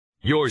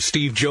Your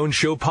Steve Jones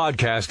Show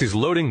podcast is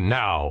loading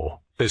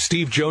now. The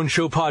Steve Jones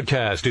Show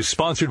podcast is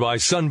sponsored by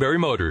Sunbury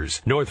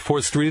Motors, North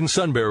 4th Street in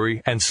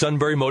Sunbury, and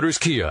Sunbury Motors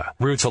Kia,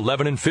 routes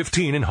 11 and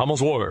 15 in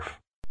Hummel's Wharf.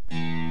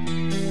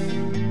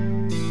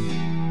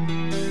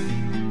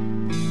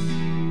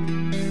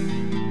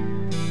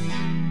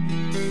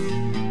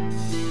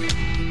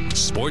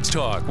 Sports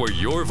talk where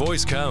your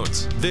voice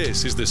counts.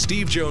 This is the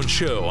Steve Jones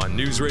Show on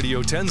News Radio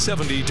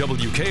 1070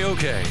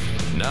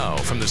 WKOK. Now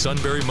from the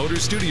Sunbury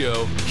Motors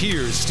Studio,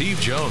 here's Steve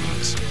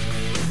Jones.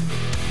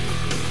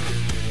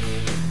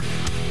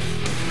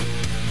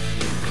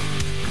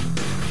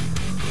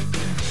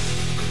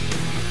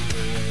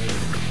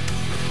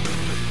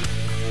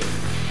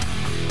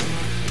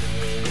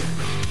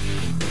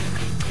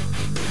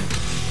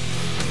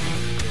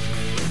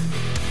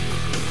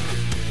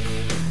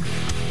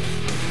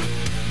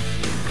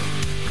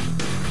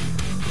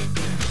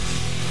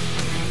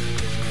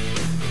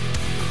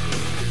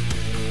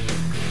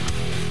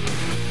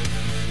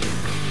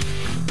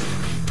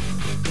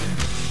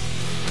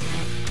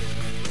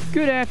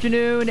 Good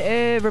afternoon,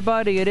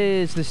 everybody. It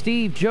is the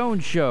Steve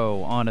Jones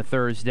Show on a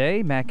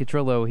Thursday. Matt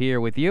Catrillo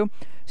here with you.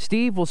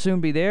 Steve will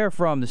soon be there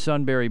from the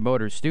Sunbury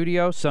Motors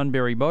Studio.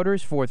 Sunbury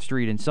Motors, 4th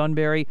Street in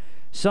Sunbury.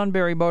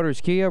 Sunbury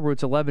Motors Kia,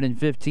 routes 11 and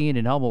 15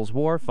 in Hummel's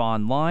Wharf.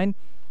 Online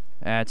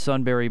at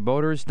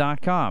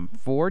sunburymotors.com.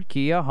 Ford,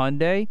 Kia,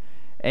 Hyundai.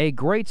 A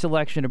great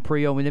selection of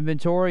pre-owned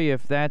inventory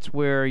if that's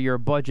where your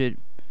budget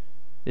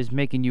is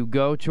making you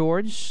go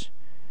towards.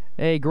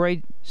 A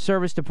great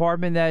service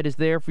department that is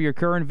there for your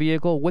current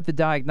vehicle with the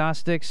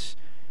diagnostics,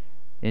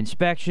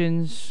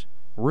 inspections,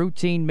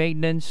 routine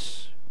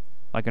maintenance,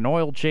 like an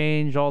oil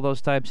change, all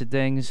those types of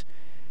things.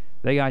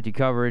 They got you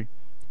covered.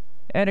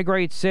 And a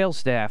great sales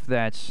staff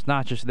that's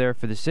not just there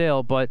for the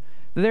sale, but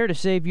they're there to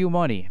save you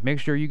money. Make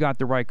sure you got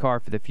the right car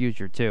for the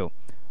future, too.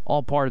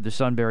 All part of the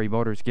Sunbury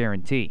Motors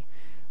guarantee.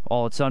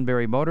 All at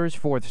Sunbury Motors,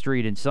 4th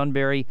Street in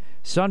Sunbury.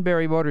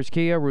 Sunbury Motors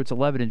Kia, routes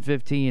 11 and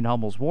 15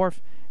 Hummel's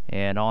Wharf.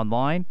 And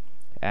online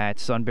at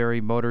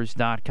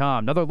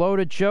sunburymotors.com. Another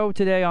loaded show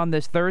today on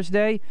this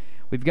Thursday.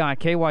 We've got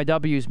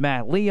KYW's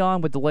Matt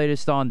Leon with the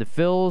latest on the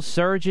Phils,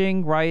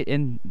 surging right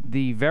in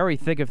the very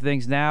thick of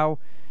things now,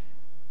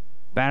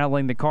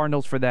 battling the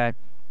Cardinals for that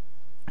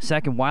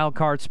second wild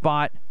card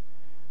spot.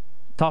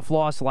 Tough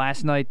loss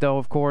last night, though,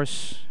 of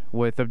course,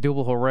 with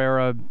Abdul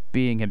Herrera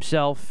being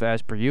himself,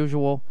 as per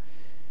usual.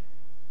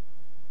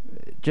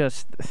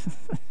 Just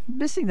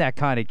missing that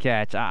kind of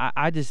catch.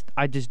 I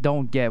just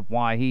don't get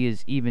why he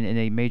is even in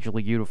a Major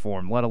League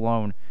uniform, let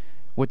alone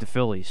with the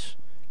Phillies,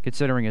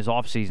 considering his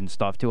offseason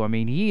stuff, too. I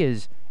mean, he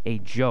is a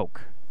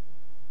joke.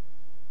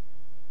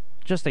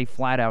 Just a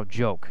flat-out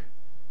joke.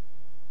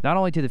 Not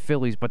only to the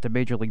Phillies, but to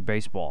Major League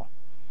Baseball.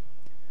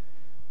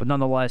 But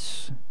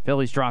nonetheless,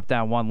 Phillies dropped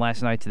down one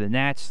last night to the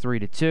Nats,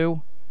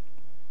 3-2.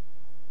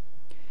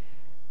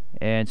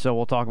 And so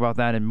we'll talk about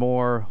that and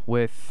more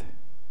with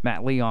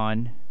Matt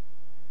Leon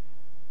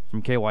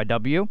from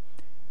KYW.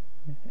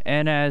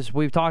 And as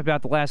we've talked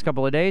about the last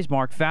couple of days,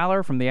 Mark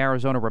Fowler from the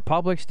Arizona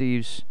Republic,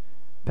 Steve's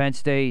Penn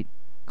State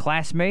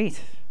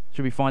classmate.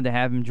 Should be fun to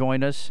have him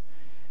join us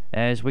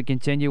as we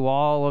continue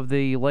all of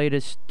the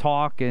latest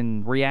talk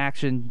and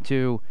reaction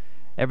to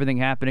everything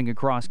happening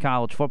across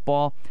college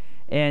football.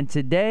 And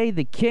today,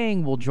 the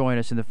King will join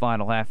us in the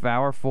final half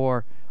hour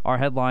for our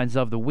headlines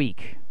of the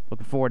week.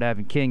 Looking forward to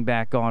having King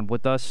back on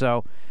with us.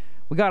 So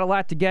we got a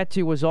lot to get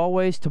to, as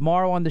always.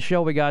 Tomorrow on the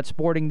show, we got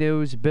Sporting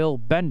News' Bill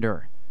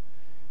Bender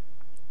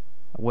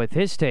with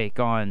his take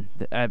on,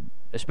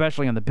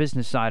 especially on the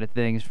business side of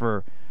things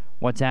for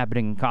what's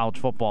happening in college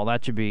football.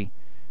 That should be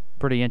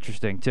pretty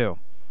interesting, too.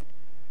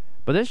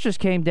 But this just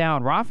came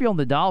down. Rafael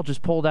Nadal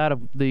just pulled out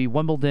of the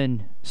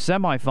Wimbledon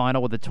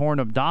semifinal with a torn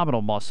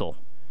abdominal muscle.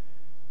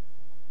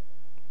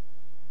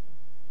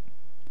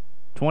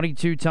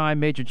 22-time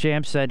major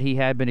champ said he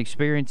had been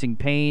experiencing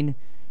pain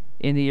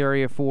in the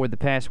area for the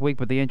past week,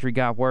 but the injury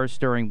got worse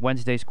during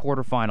Wednesday's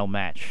quarterfinal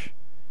match,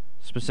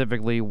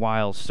 specifically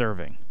while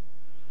serving.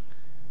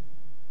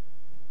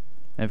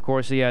 And, of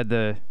course, he had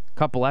the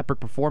couple epic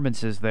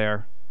performances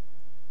there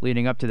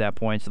leading up to that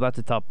point, so that's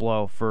a tough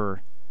blow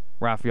for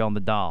Rafael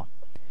Nadal.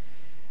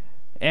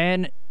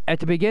 And at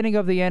the beginning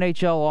of the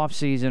NHL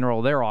offseason,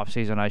 or their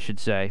offseason, I should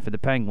say, for the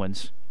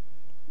Penguins,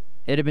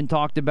 it had been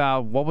talked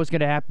about what was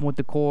going to happen with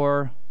the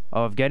core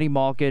of Getty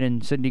Malkin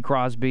and Sidney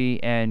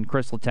Crosby and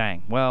Chris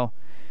Letang. Well,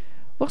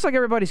 looks like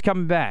everybody's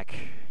coming back.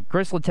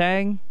 Chris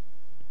Letang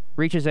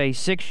reaches a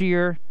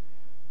 6-year,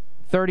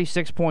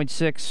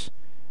 $36.6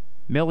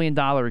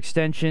 million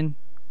extension.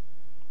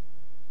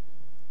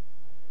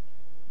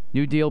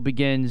 New deal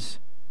begins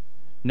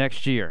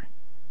next year.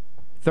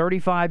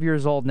 35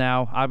 years old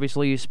now.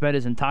 Obviously, he spent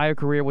his entire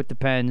career with the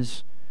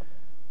Pens.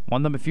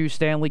 Won them a few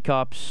Stanley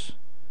Cups.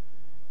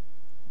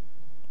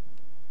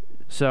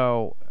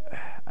 So,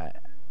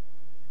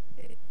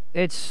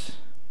 it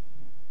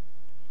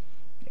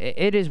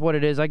is what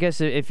it is. I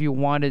guess if you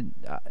want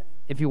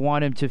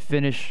him to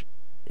finish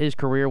his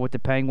career with the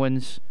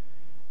Penguins,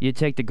 you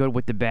take the good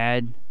with the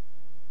bad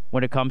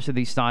when it comes to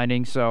these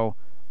signings. So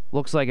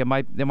Looks like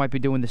they might be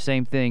doing the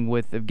same thing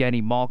with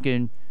Evgeny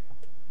Malkin,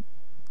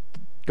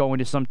 going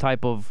to some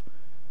type of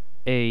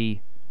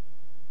a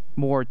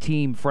more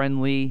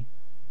team-friendly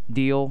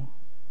deal,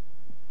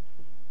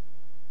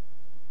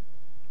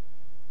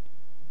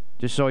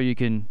 just so you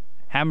can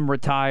have him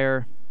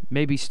retire,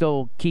 maybe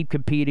still keep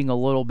competing a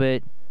little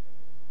bit,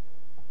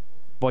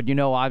 but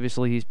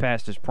obviously he's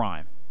past his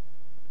prime.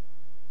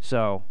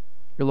 So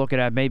you're looking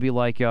at maybe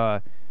like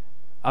a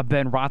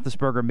Ben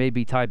Roethlisberger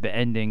maybe type of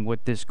ending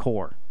with this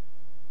core.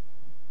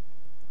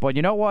 But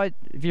you know what?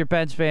 If you're a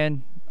Pens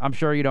fan, I'm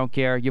sure you don't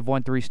care. You've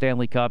won 3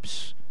 Stanley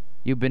Cups.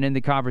 You've been in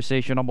the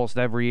conversation almost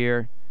every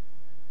year.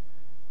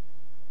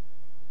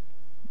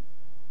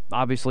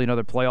 Obviously,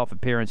 another playoff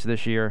appearance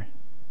this year.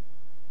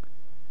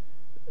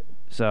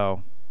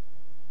 So,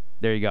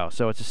 there you go.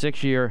 So, it's a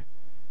 6-year,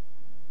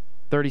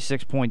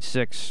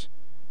 $36.6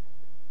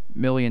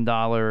 million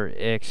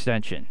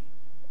extension.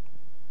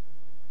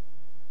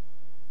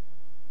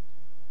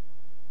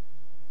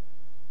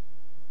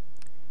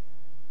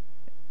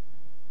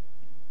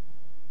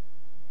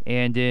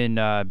 And in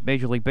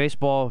Major League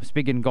Baseball,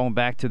 going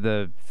back to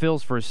the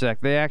Phils for a sec,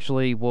 they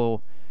actually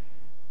will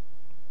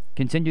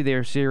continue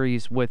their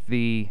series with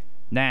the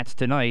Nats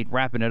tonight,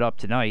 wrapping it up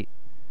tonight.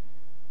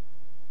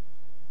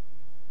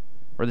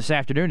 Or this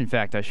afternoon, in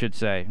fact, I should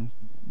say. A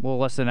little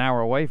less than an hour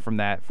away from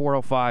that.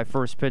 4:05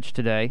 first pitch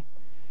today.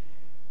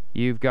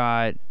 You've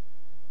got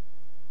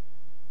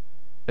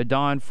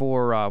Adon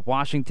for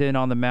Washington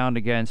on the mound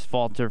against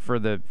Falter for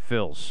the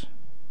Phils.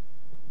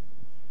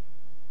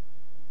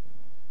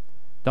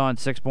 Don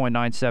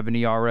 6.97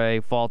 ERA,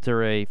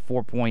 Falter a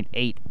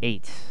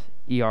 4.88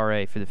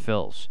 ERA for the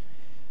Phils.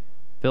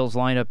 Phils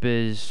lineup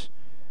is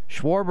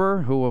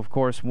Schwarber, who of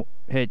course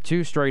hit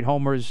 2 straight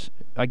homers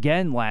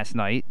again last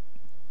night.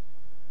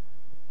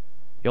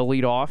 He'll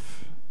lead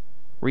off.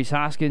 Rhys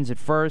Hoskins at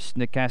first,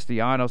 Nick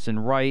Castellanos in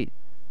right,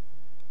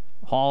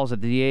 Hall's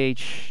at the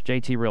DH,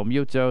 JT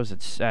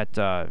Realmuto's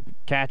at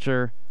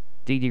catcher,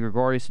 Didi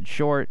Gregorius at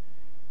short,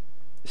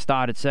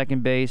 Stott at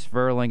second base,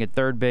 Verling at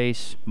third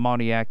base,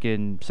 Moniak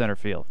in center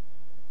field.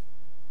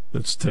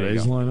 That's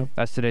today's lineup?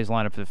 That's today's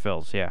lineup for the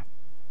Phils, yeah.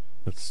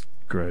 That's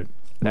great.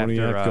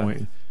 Moniak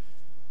going.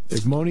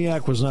 If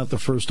Moniak was not the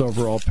first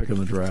overall pick in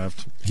the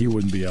draft, he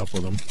wouldn't be up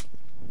with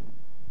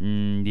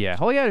him. Yeah.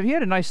 Oh, yeah, he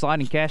had a nice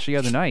sliding catch the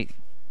other night.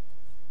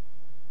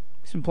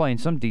 He's been playing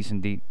some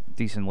decently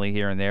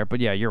here and there, but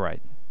yeah, you're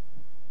right.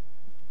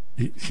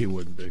 He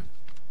wouldn't be.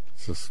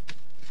 It's just,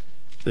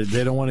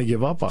 they don't want to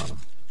give up on him.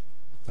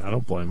 I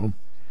don't blame him.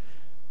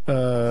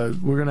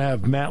 We're going to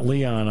have Matt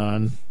Leon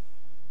on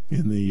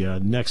in the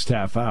next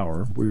half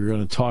hour. We're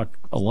going to talk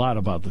a lot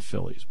about the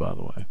Phillies, by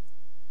the way.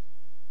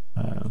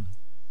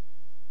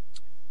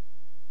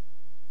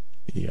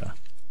 Yeah.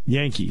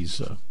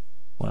 Yankees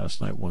last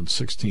night won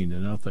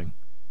 16-0.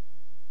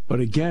 But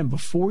again,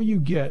 before you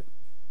get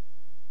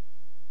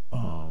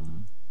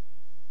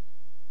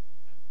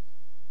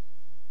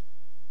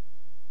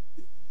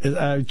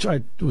I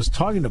was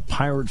talking to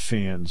Pirate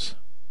fans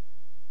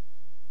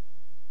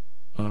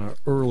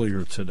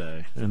earlier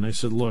today, and I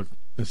said, look,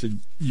 I said,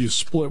 you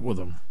split with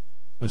them.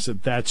 I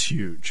said, that's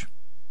huge.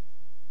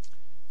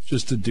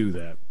 Just to do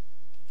that.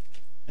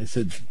 I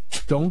said,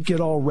 don't get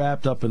all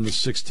wrapped up in the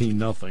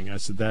 16-0. I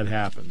said, that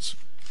happens.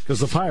 Because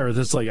the Pirates,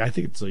 it's like, I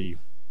think it's the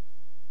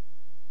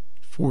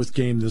 4th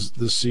game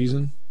this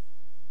season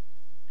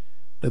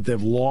that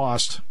they've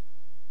lost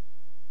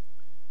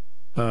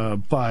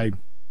by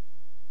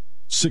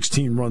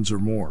 16 runs or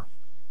more.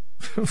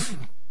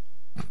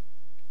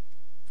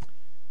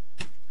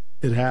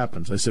 It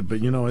happens. I said,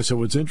 but I said,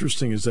 what's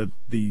interesting is that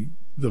the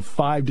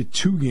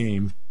 5-2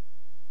 game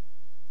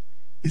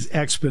is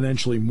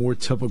exponentially more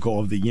typical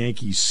of the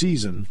Yankees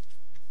season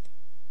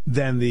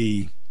than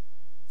the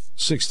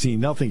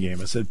 16-0 game.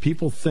 I said,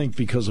 people think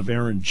because of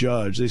Aaron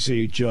Judge, they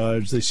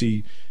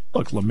see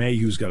look,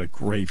 LeMahieu's got a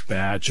great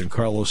batch, and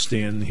Carlos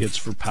Stanton hits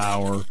for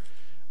power,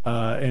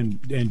 and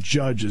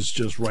Judge is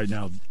just right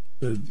now,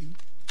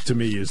 to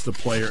me, is the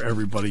player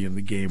everybody in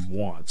the game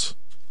wants.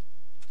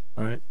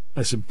 All right?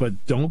 I said,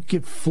 but don't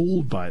get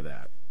fooled by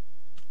that.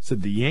 I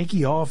said, the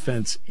Yankee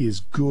offense is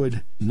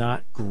good,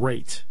 not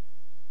great.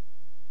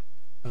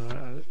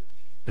 I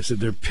said,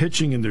 their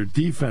pitching and their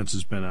defense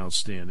has been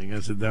outstanding. I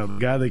said, now the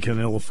guy they can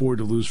ill afford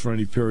to lose for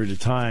any period of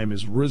time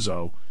is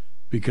Rizzo,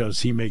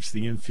 because he makes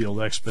the infield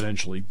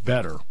exponentially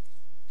better.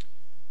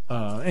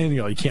 And,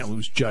 you can't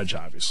lose Judge,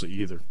 obviously,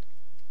 either.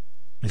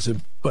 I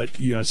said, but,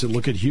 I said,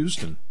 look at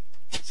Houston.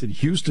 I said,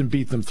 Houston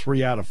beat them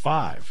 3 out of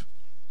 5.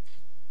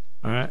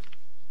 All right?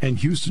 And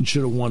Houston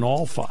should have won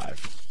all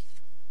 5.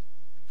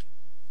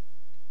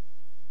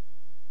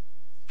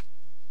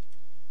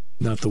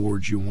 Not the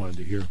words you wanted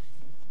to hear.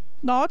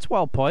 No, it's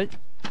well put.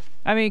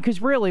 I mean,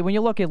 because really, when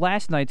you look at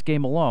last night's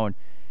game alone,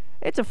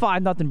 it's a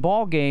 5-0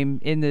 ball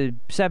game in the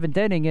 7th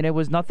inning, and it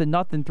was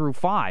 0-0 through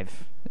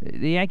 5.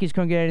 The Yankees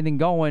couldn't get anything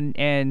going,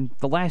 and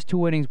the last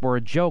 2 innings were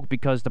a joke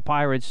because the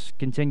Pirates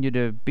continue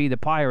to be the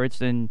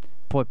Pirates and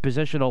put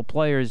positional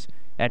players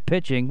at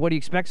pitching. What do you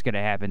expect's going to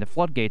happen? The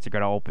floodgates are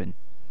going to open.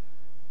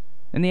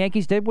 And the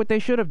Yankees did what they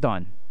should have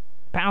done.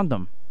 Pound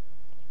them.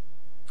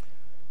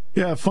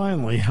 Yeah,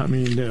 finally. I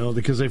mean,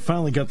 because they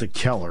finally got to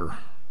Keller.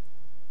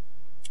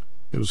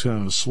 It was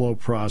kind of a slow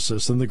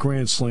process. Then the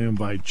grand slam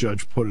by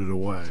Judge put it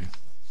away.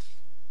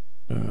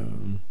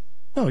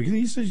 No,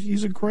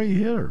 he's a great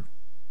hitter.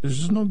 There's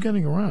just no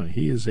getting around it.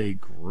 He is a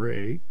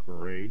great,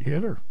 great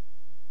hitter.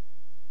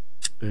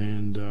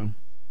 And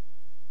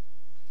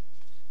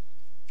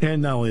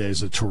not only that,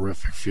 he's a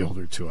terrific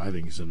fielder, too. I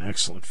think he's an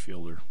excellent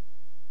fielder.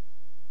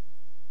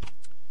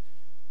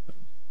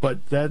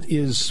 But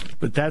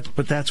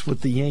that's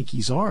what the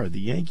Yankees are. The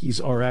Yankees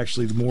are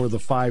actually more of the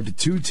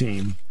 5-2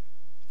 team.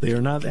 They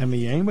are not. I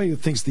mean, anybody who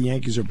thinks the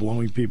Yankees are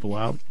blowing people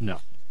out, no,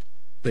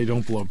 they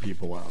don't blow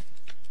people out.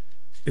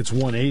 It's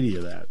 180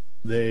 of that.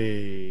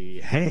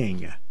 They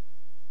hang,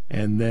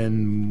 and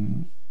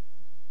then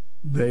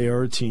they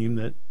are a team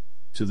that,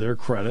 to their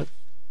credit,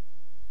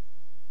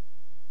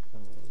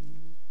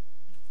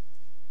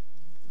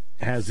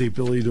 has the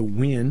ability to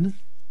win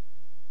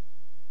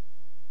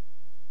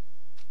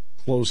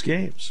close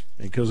games.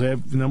 Because they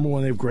have, number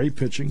one, they have great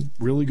pitching,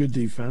 really good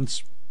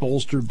defense,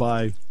 bolstered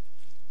by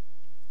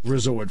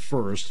Rizzo at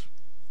first.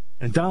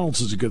 And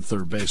Donaldson's a good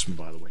third baseman,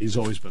 by the way. He's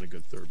always been a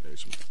good third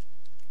baseman.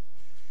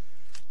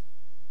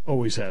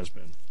 Always has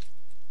been.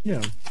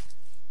 Yeah.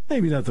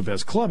 Maybe not the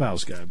best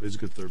clubhouse guy, but he's a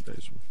good third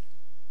baseman.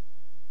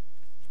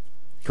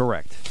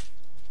 Correct.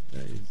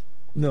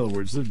 In other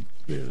words,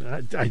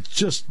 I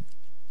just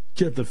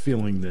get the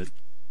feeling that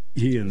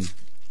he and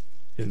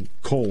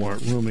Cole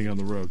aren't rooming on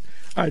the road.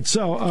 All right,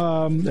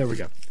 so there we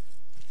go.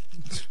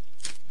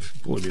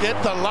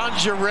 Get the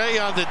lingerie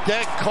on the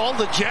deck. Call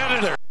the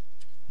janitor.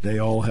 They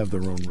all have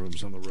their own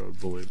rooms on the road,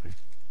 believe me.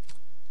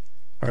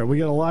 All right, we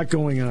got a lot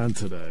going on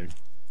today.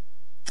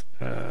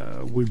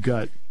 We've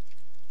got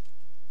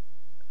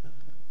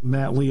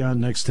Matt Leon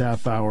next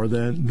half hour,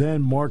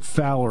 then Mark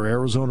Fowler,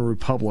 Arizona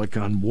Republic,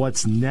 on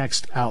what's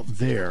next out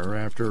there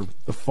after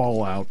the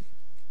fallout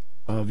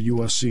of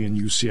USC and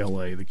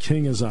UCLA. The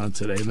King is on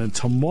today. And then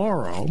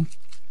tomorrow,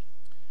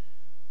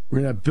 we're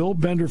going to have Bill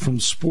Bender from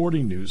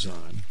Sporting News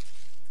on.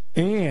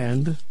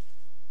 And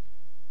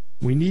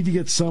we need to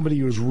get somebody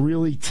who's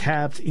really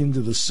tapped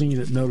into the scene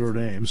at Notre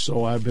Dame.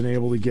 So I've been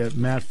able to get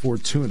Matt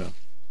Fortuna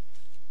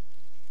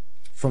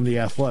from The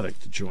Athletic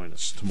to join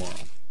us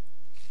tomorrow.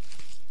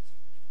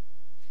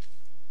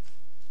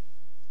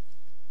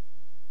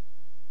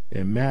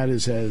 And Matt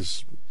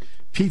has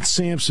Pete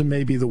Sampson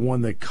may be the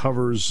one that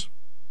covers,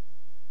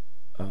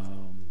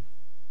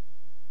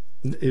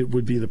 it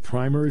would be the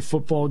primary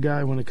football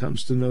guy when it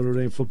comes to Notre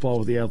Dame football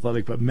with The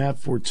Athletic, but Matt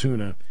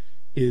Fortuna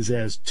is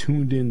as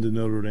tuned into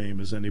Notre Dame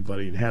as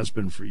anybody and has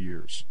been for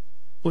years.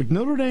 Look,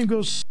 Notre Dame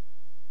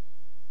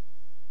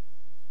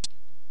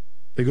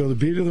they go the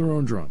beat of their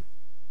own drum.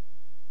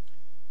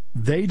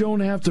 They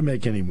don't have to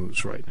make any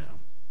moves right now.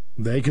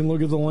 They can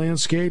look at the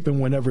landscape, and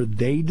whenever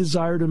they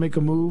desire to make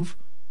a move,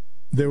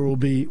 there will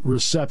be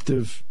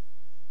receptive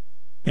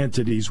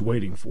entities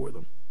waiting for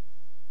them.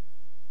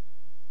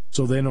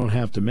 So they don't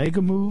have to make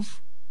a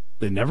move.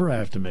 They never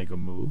have to make a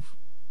move.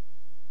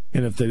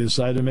 And if they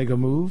decide to make a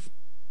move,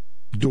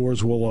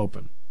 doors will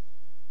open.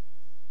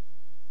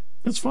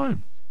 That's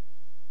fine.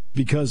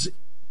 Because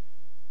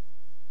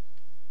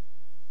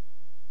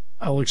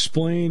I'll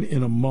explain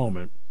in a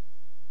moment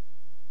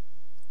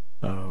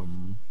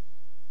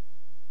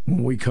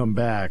when we come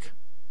back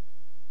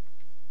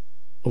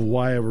of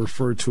why I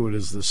refer to it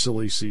as the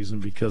silly season,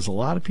 because a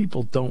lot of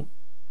people don't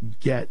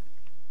get.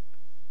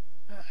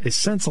 I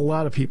sense a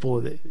lot of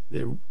people,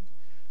 they're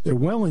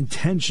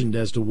well-intentioned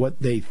as to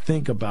what they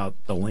think about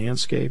the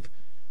landscape,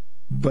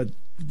 but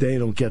they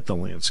don't get the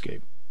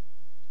landscape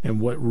and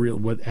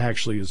what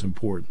actually is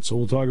important. So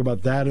we'll talk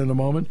about that in a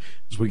moment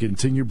as we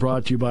continue,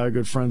 brought to you by our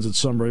good friends at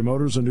Sunbury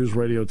Motors and News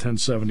Radio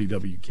 1070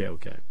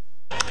 WKOK.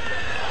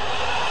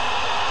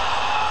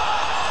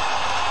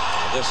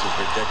 This is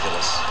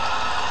ridiculous.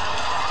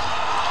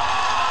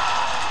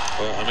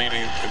 Well, I mean,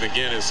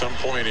 again, at some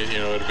point, it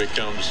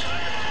becomes,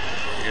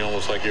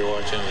 almost like you're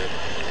watching a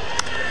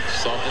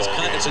softball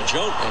game. It's a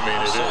joke. I mean,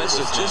 This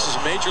is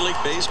Major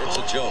League Baseball. It's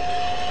a joke.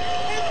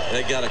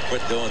 They got to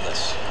quit doing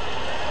this.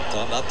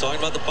 I'm not talking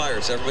about the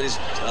Pirates. Everybody's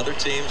other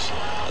teams.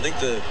 I think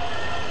the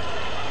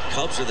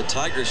Cubs or the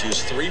Tigers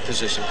use 3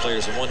 position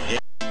players in one game.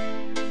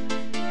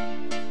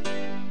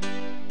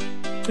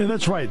 Yeah,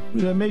 that's right.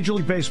 Major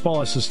League Baseball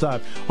has to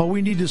stop. Oh,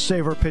 we need to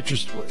save our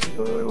pitchers.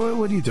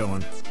 What are you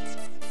doing?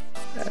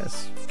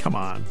 Yes, come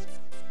on.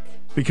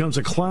 Becomes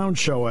a clown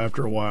show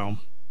after a while.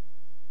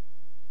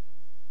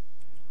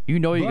 You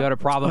know you got a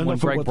problem when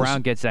Greg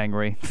Brown gets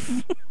angry.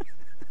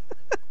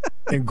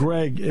 And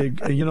Greg,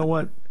 you know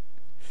what?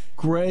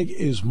 Greg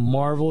is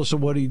marvelous at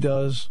what he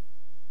does.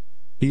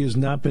 He has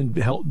not been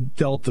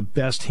dealt the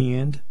best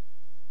hand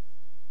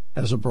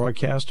as a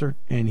broadcaster,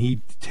 and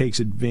he takes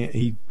advantage.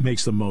 He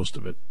makes the most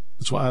of it.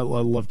 That's why I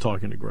love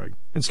talking to Greg.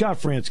 And Scott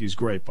Fransky's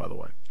great, by the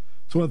way.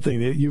 It's one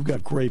thing. You've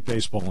got great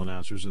baseball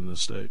announcers in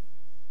this state.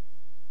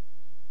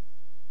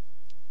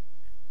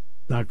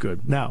 Not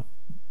good. Now,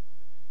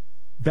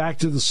 back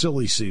to the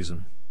silly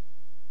season.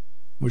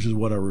 which is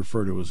what I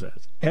refer to as.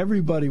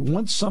 Everybody,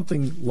 once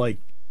something like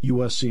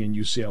USC and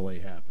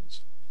UCLA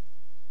happens,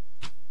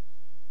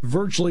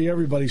 virtually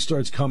everybody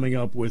starts coming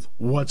up with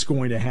what's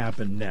going to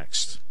happen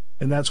next.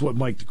 And that's what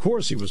Mike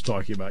DeCourcy was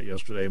talking about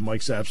yesterday.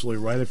 Mike's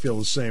absolutely right. I feel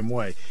the same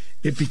way.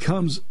 It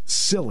becomes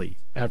silly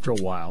after a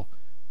while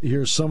to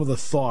hear some of the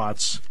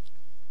thoughts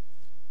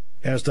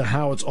as to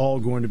how it's all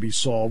going to be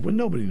solved when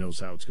nobody knows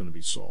how it's going to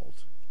be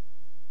solved.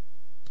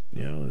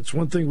 You know, it's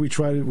one thing we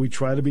try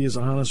to be as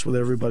honest with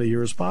everybody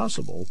here as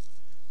possible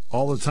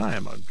all the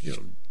time. You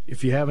know,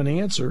 if you have an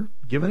answer,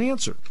 give an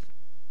answer.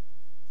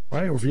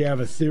 Right? Or if you have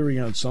a theory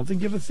on something,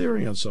 give a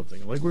theory on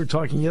something. Like we were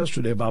talking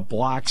yesterday about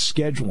block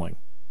scheduling.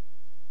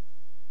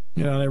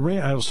 You know,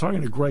 I was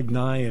talking to Greg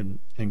Nye and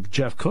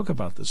Jeff Cook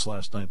about this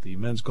last night, the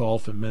men's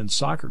golf and men's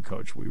soccer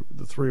coach.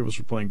 The three of us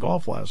were playing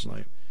golf last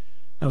night.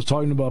 I was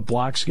talking about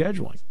block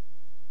scheduling.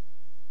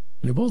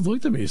 And they both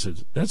looked at me and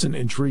said, that's an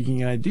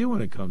intriguing idea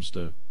when it comes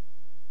to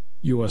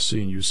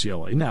USC and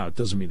UCLA. Now, it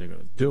doesn't mean they're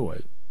going to do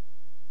it,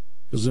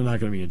 because they're not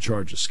going to be in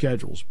charge of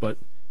schedules, but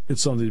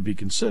it's something to be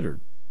considered.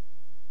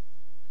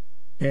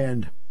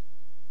 And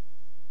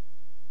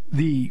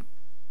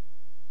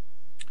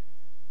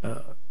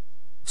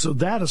so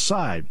that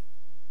aside,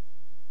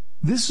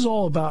 this is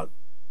all about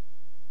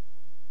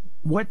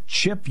what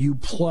chip you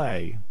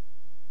play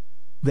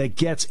that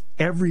gets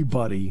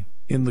everybody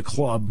in the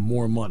club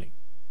more money.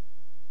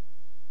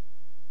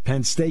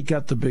 Penn State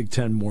got the Big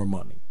Ten more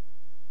money.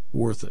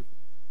 Worth it.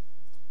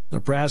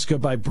 Nebraska,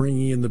 by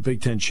bringing in the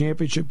Big Ten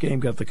championship game,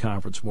 got the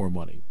conference more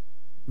money.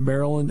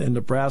 Maryland and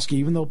Nebraska,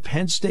 even though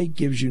Penn State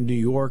gives you New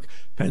York,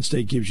 Penn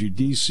State gives you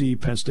D.C.,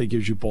 Penn State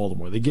gives you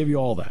Baltimore. They give you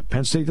all that.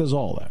 Penn State does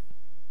all that.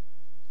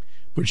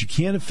 But you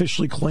can't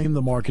officially claim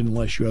the market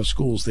unless you have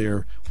schools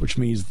there, which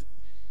means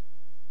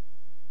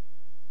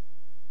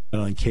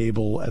on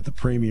cable at the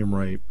premium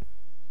rate.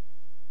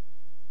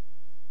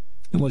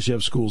 Unless you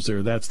have schools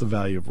there, that's the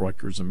value of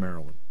Rutgers and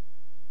Maryland.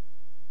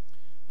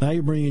 Now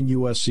you bring in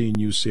USC and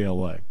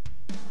UCLA.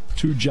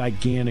 Two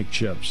gigantic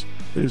chips.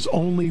 There's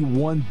only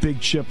one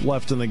big chip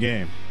left in the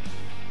game.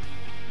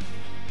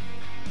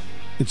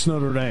 It's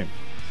Notre Dame.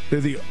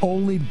 They're the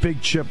only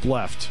big chip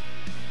left.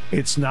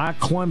 It's not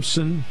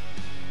Clemson.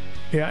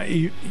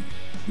 Yeah,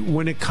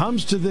 when it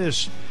comes to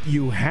this,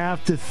 you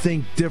have to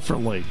think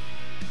differently.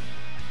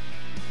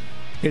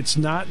 It's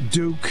not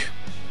Duke.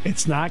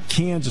 It's not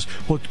Kansas.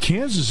 Well,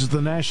 Kansas is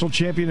the national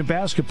champion in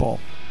basketball.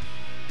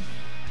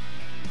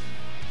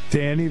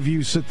 Do any of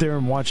you sit there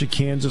and watch a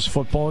Kansas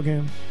football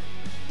game?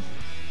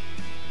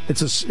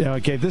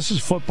 Okay, this is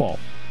football.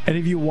 Any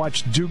of you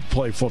watch Duke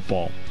play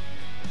football?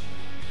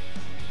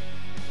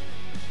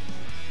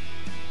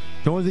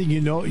 The only thing you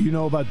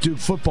know about Duke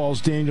football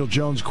is Daniel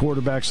Jones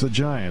quarterbacks the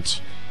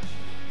Giants.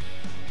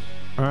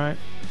 All right?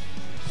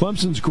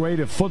 Clemson's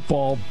great at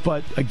football,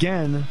 but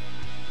again,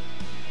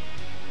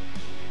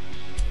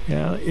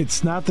 yeah,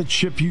 it's not the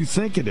chip you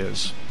think it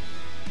is.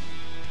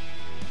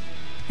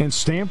 And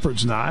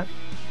Stanford's not.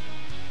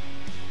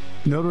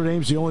 Notre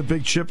Dame's the only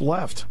big chip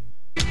left.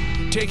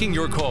 Taking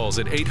your calls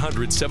at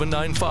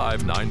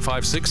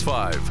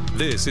 800-795-9565.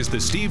 This is The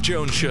Steve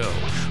Jones Show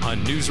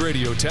on News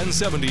Radio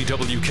 1070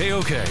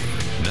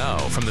 WKOK. Now,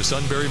 from the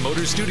Sunbury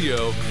Motors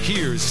Studio,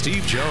 here's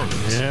Steve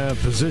Jones. Yeah,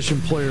 position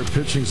player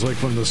pitching's like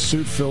when the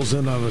suit fills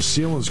in on a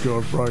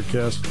Selinsgrove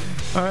broadcast.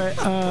 All right,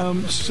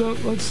 so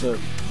let's,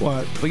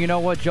 what? Well, you know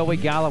what? Joey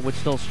Gallo would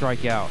still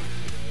strike out.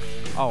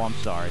 Oh, I'm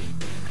sorry.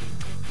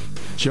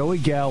 Joey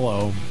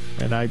Gallo,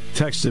 and I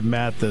texted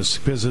Matt this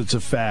because it's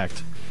a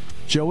fact.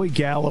 Joey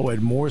Gallo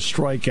had more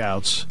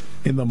strikeouts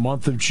in the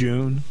month of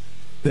June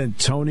than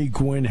Tony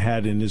Gwynn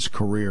had in his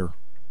career.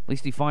 At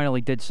least he finally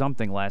did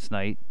something last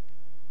night.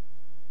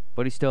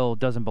 But he still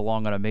doesn't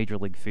belong on a major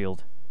league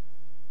field.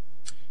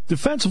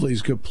 Defensively,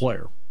 he's a good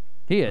player.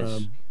 He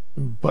is.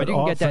 But you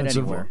can get that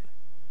anywhere.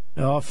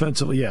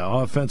 Offensively,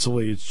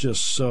 it's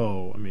just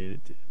so, I mean,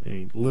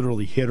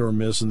 literally hit or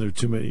miss, and there are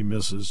too many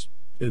misses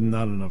and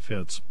not enough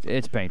hits.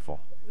 It's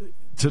painful.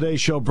 Today's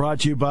show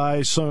brought to you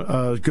by some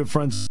good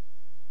friends.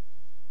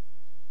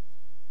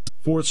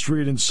 4th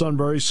Street in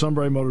Sunbury,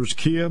 Sunbury Motors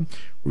Kia,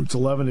 routes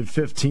 11 and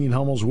 15,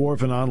 Hummel's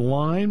Wharf, and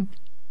online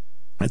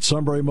at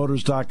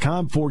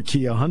sunburymotors.com. Ford,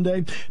 Kia,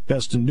 Hyundai.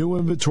 Best in new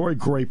inventory,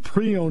 great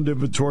pre-owned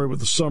inventory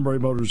with the Sunbury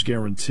Motors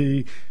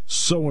guarantee.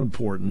 So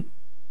important.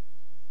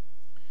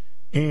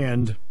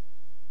 And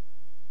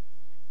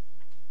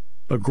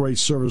a great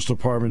service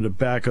department to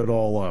back it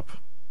all up.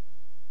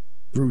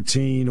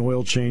 Routine,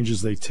 oil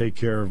changes, they take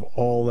care of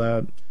all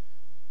that.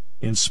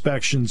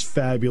 Inspections,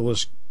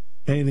 fabulous.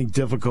 Anything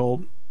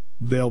difficult,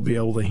 they'll be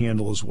able to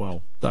handle as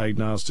well.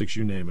 Diagnostics,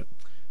 you name it.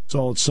 It's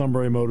all at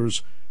Sunbury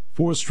Motors,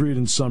 4th Street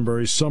in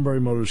Sunbury.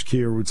 Sunbury Motors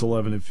Kia, routes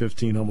 11 and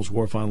 15, Hummel's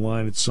Wharf,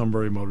 online at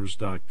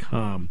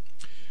sunburymotors.com.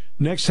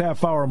 Next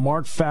half hour,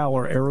 Mark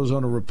Fowler,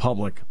 Arizona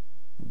Republic.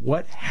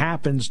 What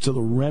happens to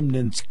the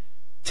remnant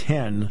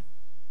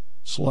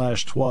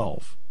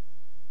 10/12?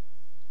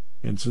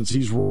 And since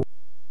he's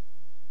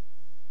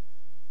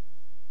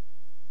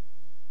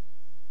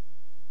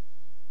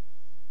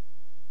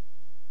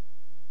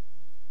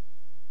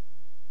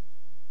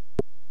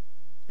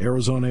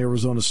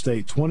Arizona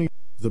State. 20,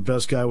 the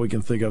best guy we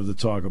can think of to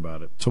talk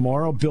about it.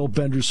 Tomorrow, Bill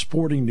Bender's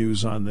Sporting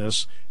News on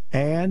this,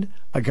 and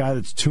a guy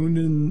that's tuned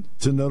in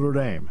to Notre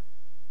Dame,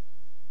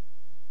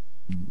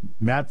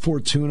 Matt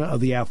Fortuna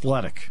of The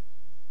Athletic,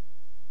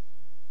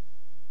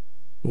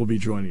 will be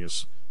joining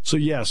us. So,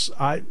 yes,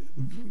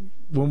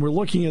 when we're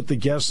looking at the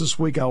guests this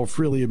week, I will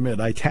freely admit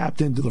I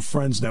tapped into the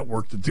Friends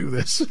Network to do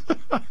this.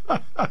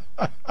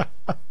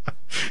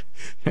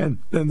 and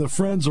the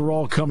Friends are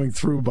all coming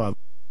through, but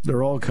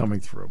they're all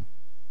coming through.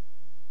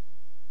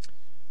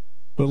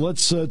 But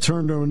let's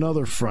turn to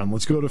another friend.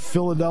 Let's go to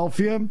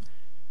Philadelphia.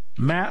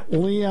 Matt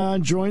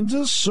Leon joins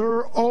us.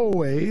 Sir,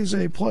 always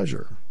a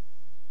pleasure.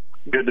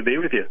 Good to be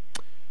with you.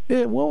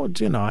 Yeah, well,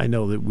 I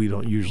know that we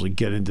don't usually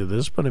get into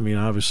this, but,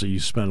 obviously you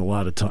spend a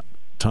lot of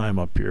time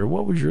up here.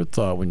 What was your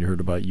thought when you heard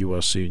about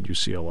USC and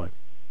UCLA?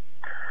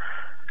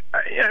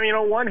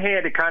 On one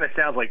hand, it kind of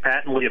sounds like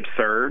patently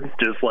absurd,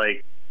 just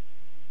like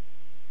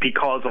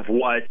because of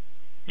what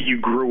you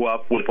grew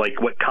up with,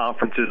 like what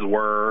conferences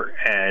were,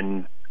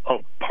 and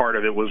part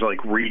of it was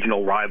like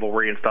regional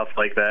rivalry and stuff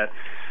like that.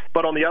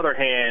 But on the other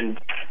hand,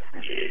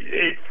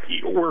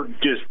 we're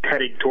just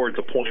heading towards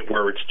a point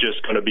where it's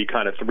just going to be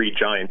kind of three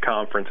giant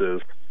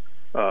conferences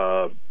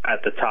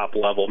at the top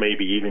level,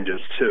 maybe even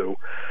just two,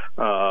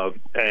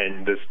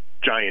 and this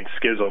giant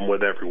schism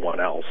with everyone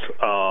else.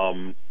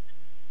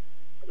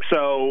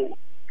 So,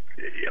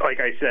 like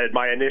I said,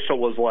 my initial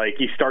was like,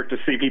 you start to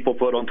see people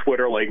put on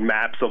Twitter like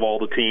maps of all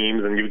the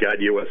teams, and you've got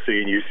USC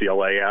and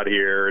UCLA out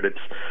here, and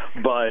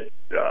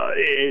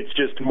it's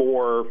just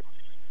more.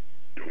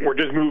 We're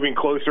just moving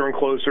closer and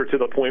closer to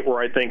the point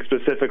where I think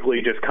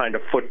specifically just kind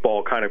of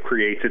football kind of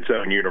creates its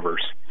own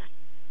universe.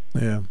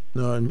 Yeah,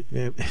 no,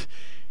 it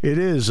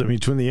is.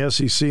 Between the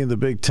SEC and the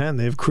Big Ten,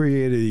 they've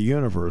created a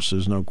universe.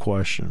 There's no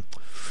question.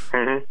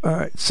 Mm-hmm. All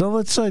right, so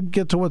let's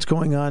get to what's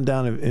going on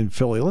down in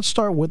Philly. Let's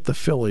start with the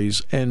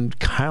Phillies and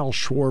Kyle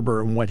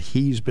Schwarber and what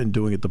he's been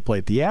doing at the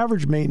plate. The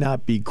average may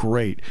not be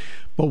great,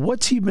 but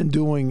what's he been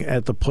doing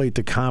at the plate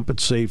to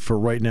compensate for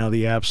right now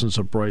the absence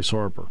of Bryce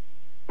Harper?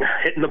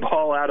 Hitting the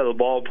ball out of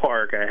the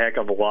ballpark a heck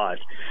of a lot.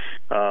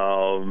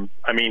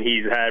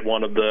 He's had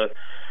one of the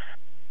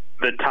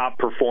top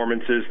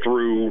performances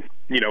through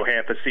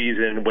half a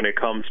season when it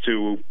comes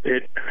to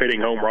hitting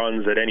home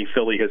runs that any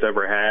Philly has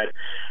ever had.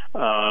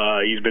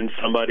 He's been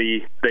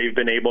somebody they've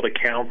been able to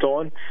count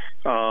on.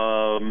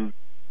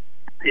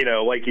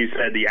 Like you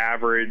said, the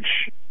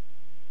average,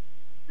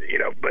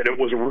 but it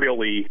was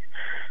really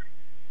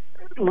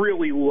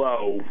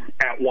low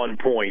at one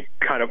point,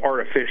 kind of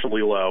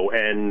artificially low,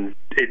 and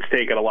it's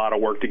taken a lot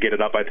of work to get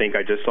it up. I think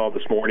I just saw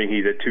this morning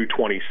he's at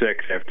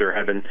 226 after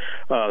having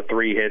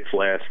 3 hits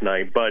last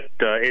night, but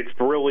it's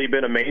really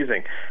been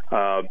amazing.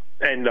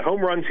 And the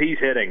home runs he's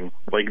hitting,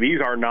 like,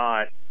 these are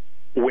not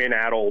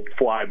win-addled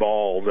fly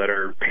balls that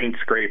are paint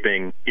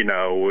scraping,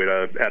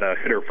 at a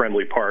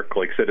hitter-friendly park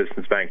like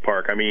Citizens Bank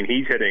Park.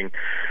 He's hitting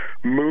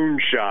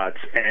moonshots,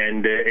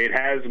 and it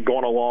has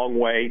gone a long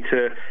way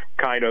to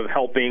kind of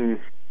helping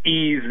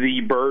ease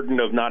the burden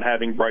of not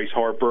having Bryce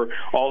Harper.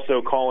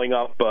 Also calling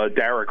up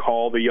Derek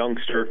Hall, the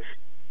youngster.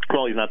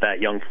 Well, he's not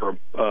that young for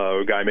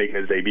a guy making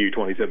his debut,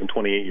 27,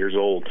 28 years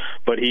old,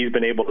 but he's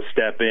been able to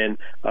step in,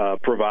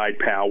 provide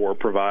power,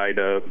 provide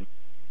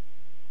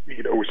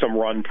some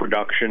run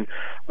production,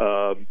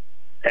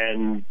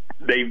 and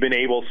they've been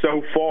able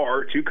so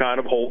far to kind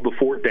of hold the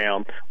fort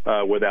down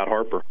without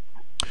Harper.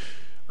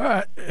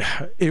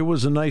 It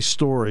was a nice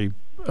story.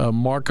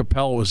 Mark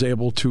Appel was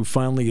able to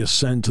finally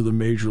ascend to the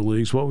major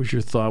leagues. What was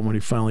your thought when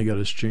he finally got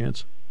his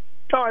chance?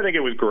 Oh, I think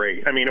it was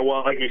great.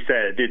 Well, like you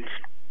said, it's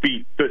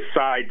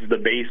besides the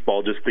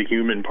baseball, just the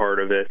human part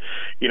of it.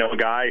 A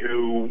guy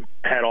who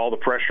had all the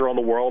pressure on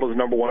the world as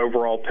number 1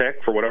 overall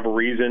pick, for whatever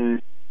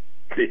reason,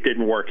 it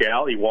didn't work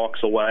out. He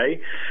walks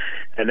away.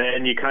 And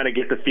then you kind of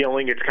get the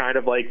feeling it's kind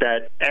of like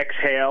that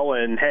exhale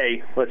and,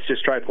 hey, let's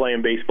just try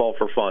playing baseball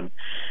for fun.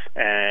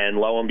 And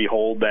lo and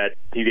behold, that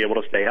he's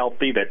able to stay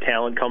healthy, that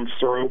talent comes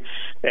through.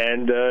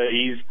 And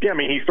he's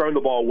thrown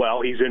the ball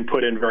well. He's been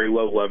put in very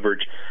low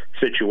leverage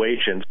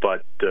situations,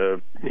 but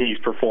he's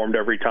performed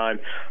every time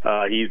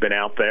he's been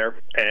out there.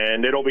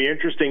 And it'll be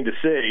interesting to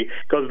see,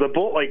 because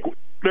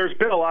there's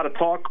been a lot of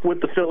talk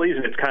with the Phillies,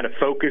 and it's kind of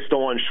focused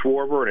on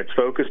Schwarber and it's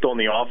focused on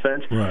the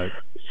offense. Right.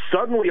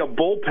 Suddenly a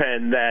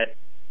bullpen that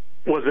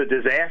was a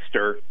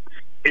disaster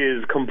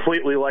is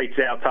completely lights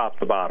out top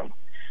to bottom.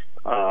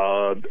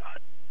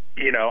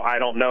 I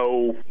don't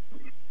know.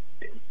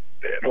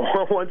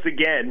 Once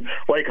again,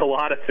 like a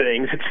lot of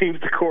things, it seems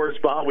to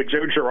correspond with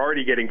Joe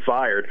Girardi getting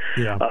fired.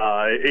 Yeah.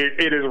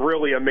 It is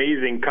really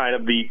amazing, kind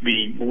of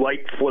the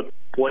light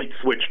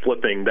switch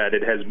flipping that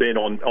it has been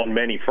on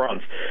many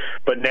fronts.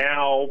 But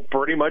now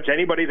pretty much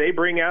anybody they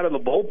bring out of the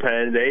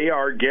bullpen, they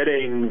are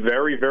getting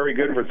very, very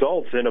good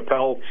results. And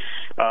Appel,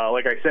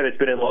 like I said, it's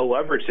been in low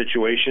leverage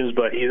situations,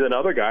 but he's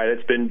another guy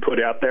that's been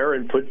put out there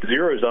and put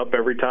zeros up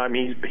every time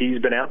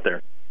he's been out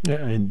there. Yeah,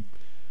 and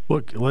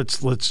look,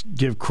 let's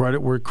give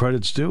credit where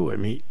credit's due.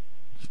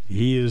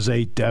 He is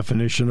a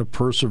definition of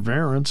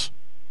perseverance.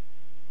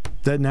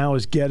 that now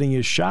is getting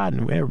his shot,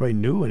 and everybody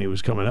knew when he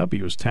was coming up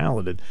he was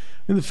talented.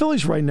 And the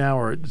Phillies right now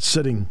are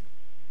sitting,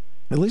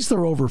 at least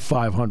they're over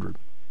 500.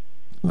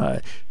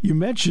 You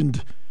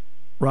mentioned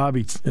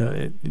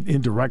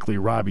indirectly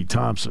Robbie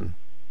Thompson.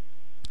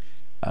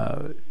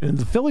 And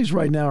the Phillies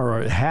right now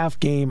are a half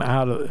game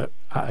out of,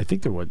 I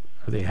think they're are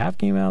they half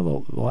game out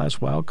of the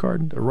last wild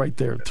card? They're right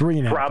there,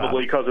 3.5 out.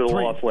 Probably because of the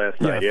loss last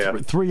night, yeah.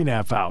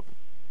 3.5 out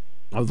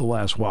of the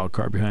last wild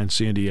card behind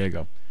San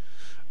Diego.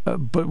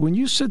 But when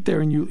you sit there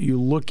and you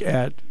look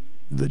at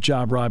the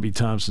job Robbie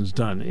Thompson's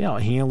done,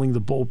 handling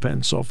the bullpen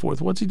and so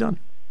forth, what's he done?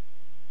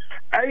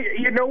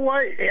 You know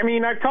what? I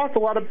mean, I've talked a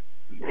lot of.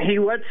 He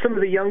let some of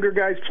the younger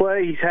guys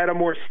play. He's had a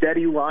more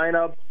steady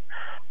lineup.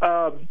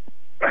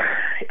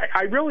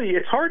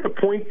 It's hard to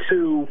point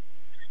to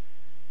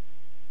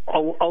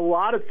a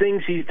lot of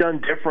things he's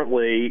done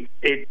differently.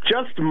 It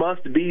just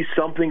must be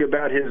something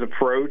about his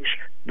approach.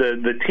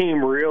 The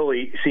team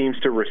really seems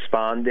to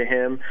respond to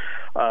him.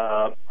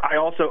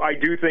 I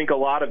do think a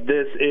lot of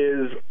this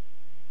is,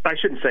 I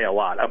shouldn't say a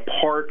lot, a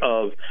part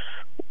of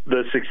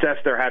the success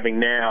they're having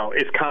now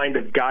is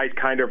guys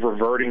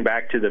reverting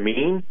back to the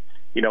mean.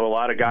 A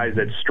lot of guys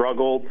that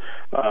struggled,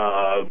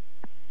 now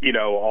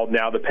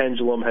the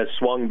pendulum has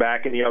swung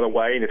back in the other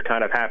way, and it's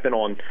kind of happened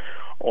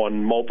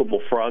on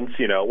multiple fronts.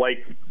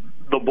 Like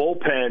the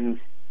bullpen,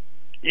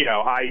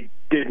 I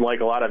didn't like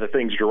a lot of the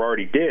things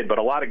Girardi did, but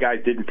a lot of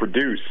guys didn't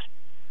produce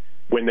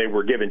when they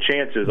were given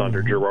chances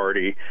under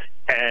Girardi,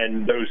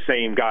 and those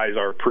same guys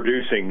are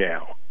producing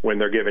now when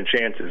they're given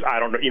chances. I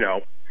don't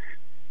know,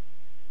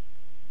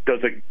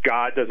 Does a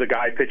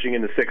guy pitching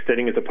in the 6th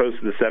inning as opposed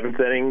to the 7th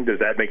inning, does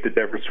that make the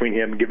difference between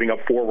him giving up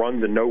 4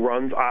 runs and no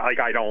runs?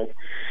 I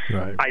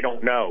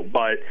don't know.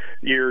 But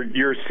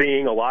you're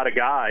seeing a lot of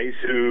guys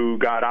who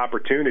got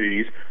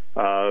opportunities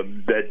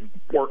that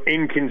were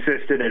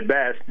inconsistent at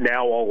best,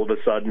 now all of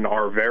a sudden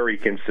are very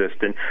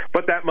consistent.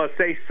 But that must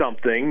say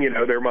something.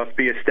 There must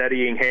be a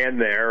steadying hand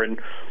there. And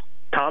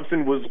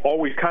Thompson was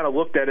always kind of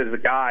looked at as a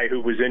guy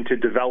who was into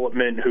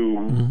development,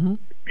 who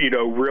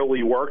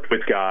really worked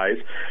with guys,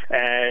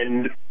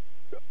 and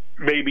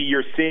maybe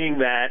you're seeing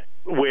that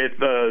with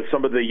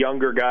some of the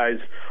younger guys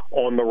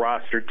on the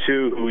roster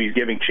too, who he's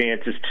giving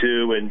chances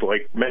to. And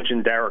like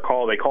mentioned, Derek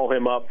Hall, they call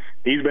him up.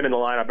 He's been in the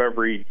lineup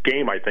every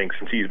game, I think,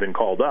 since he's been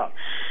called up.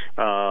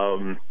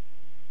 Bryson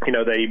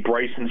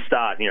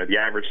Stott, the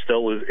average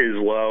still is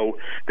low.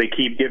 They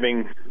keep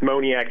giving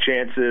Moniak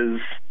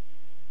chances.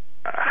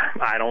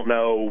 I don't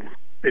know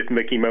if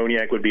Mickey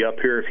Moniak would be up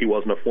here if he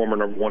wasn't a former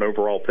number 1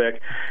 overall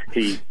pick.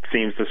 He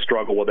seems to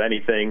struggle with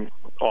anything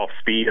off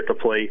speed at the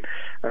plate.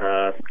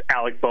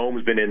 Alec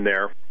Boehm's been in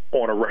there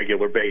on a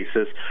regular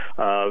basis.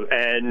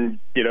 And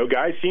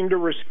guys seem to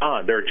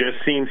respond. There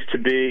just seems to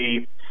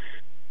be,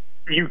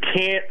 you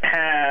can't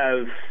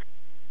have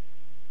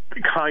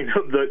kind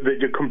of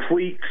the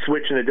complete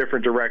switch in a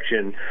different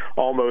direction,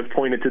 almost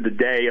pointed to the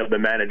day of the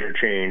manager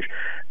change,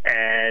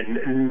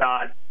 and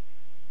not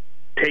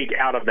take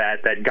out of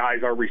that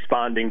guys are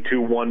responding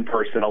to one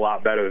person a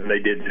lot better than they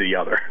did to the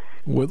other.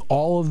 With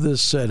all of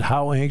this said,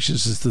 how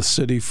anxious is the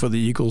city for the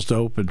Eagles to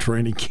open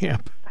training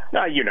camp?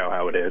 You know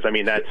how it is. I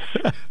mean, that's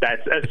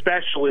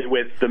especially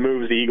with the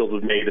moves the Eagles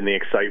have made and the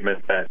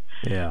excitement that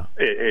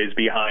is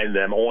behind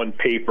them. On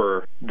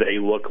paper, they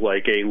look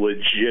like a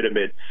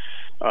legitimate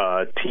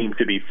team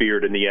to be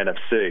feared in the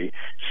NFC.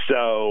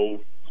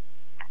 So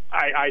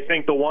I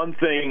think the one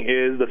thing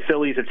is the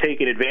Phillies have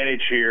taken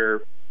advantage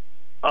here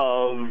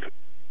of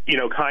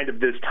kind of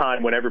this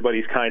time when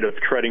everybody's kind of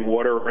treading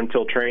water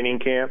until training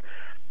camp.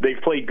 They've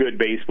played good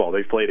baseball.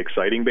 They've played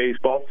exciting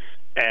baseball,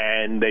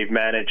 and they've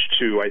managed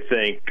to, I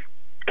think,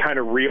 kind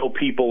of reel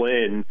people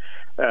in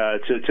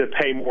to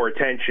pay more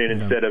attention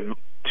instead of,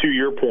 to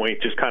your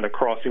point, just kind of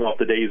crossing off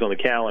the days on the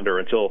calendar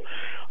until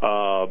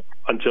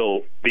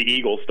the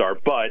Eagles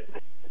start. But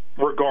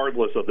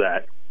regardless of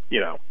that,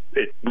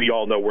 we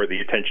all know where the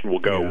attention will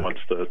go once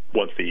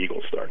the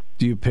Eagles start.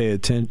 Do you pay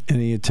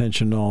any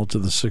attention at all to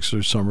the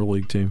Sixers Summer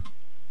League team?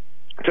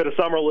 To the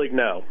Summer League,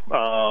 no.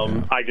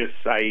 I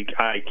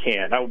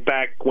can't.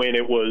 Back when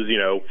it was,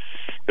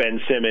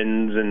 Ben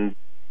Simmons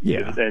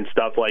and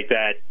stuff like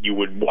that, you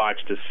would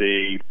watch to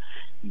see.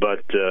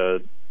 But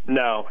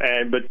no.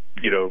 But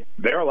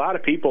there are a lot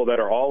of people that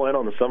are all in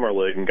on the Summer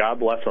League, and God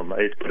bless them.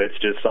 But it's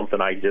just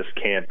something I just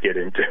can't get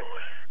into.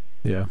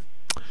 Yeah.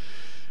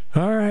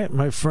 All right,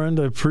 my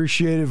friend, I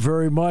appreciate it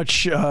very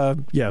much.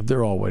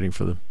 They're all waiting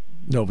for the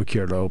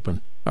NovaCare to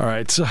open. All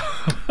right, so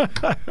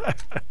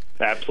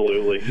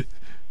absolutely.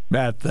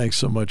 Matt, thanks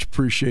so much.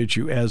 Appreciate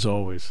you as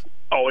always.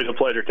 Always a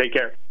pleasure. Take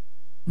care.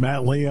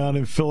 Matt Leon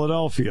in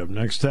Philadelphia.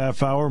 Next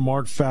half hour,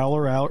 Mark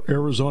Fowler out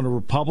Arizona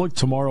Republic.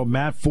 Tomorrow,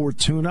 Matt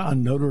Fortuna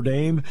on Notre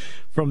Dame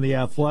from The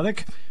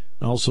Athletic.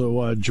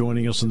 Also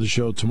joining us on the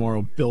show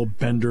tomorrow, Bill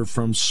Bender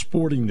from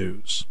Sporting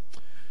News.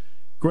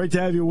 Great to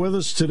have you with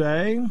us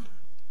today.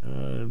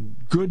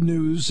 Good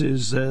news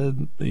is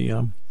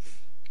the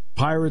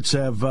Pirates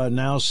have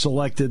now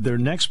selected their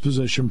next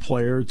position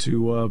player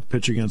to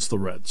pitch against the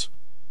Reds.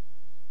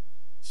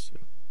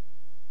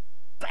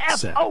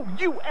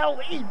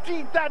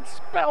 F-O-U-L-E-D. That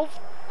spells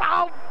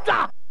fouled.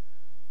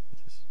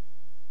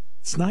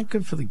 It's not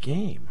good for the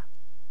game.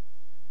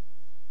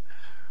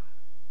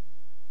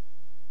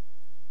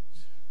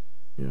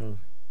 You know,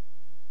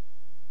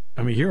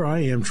 I mean, here I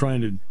am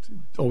trying to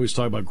always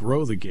talk about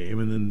grow the game,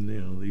 and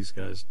then, these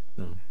guys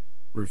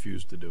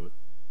refuse to do it.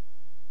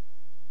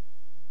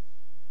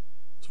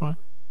 It's fine.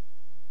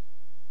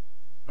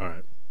 All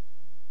right.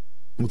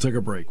 We'll take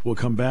a break. We'll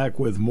come back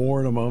with more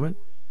in a moment.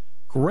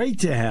 Great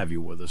to have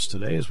you with us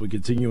today as we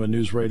continue on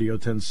News Radio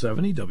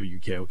 1070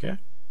 WKOK.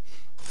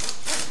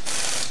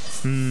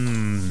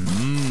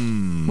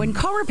 When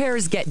car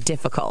repairs get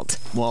difficult.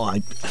 Well,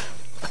 I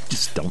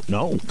just don't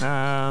know.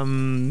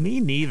 Me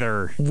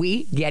neither.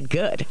 We get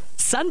good.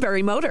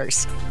 Sunbury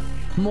Motors.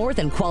 More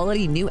than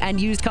quality new and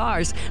used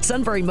cars,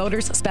 Sunbury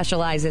Motors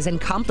specializes in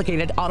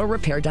complicated auto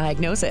repair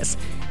diagnosis.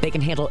 They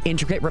can handle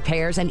intricate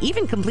repairs and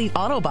even complete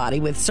auto body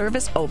with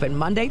service open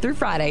Monday through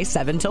Friday,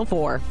 7 till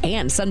 4.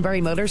 And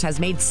Sunbury Motors has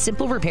made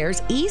simple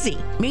repairs easy.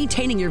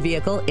 Maintaining your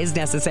vehicle is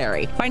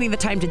necessary. Finding the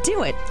time to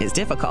do it is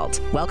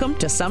difficult. Welcome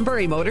to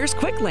Sunbury Motors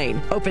Quick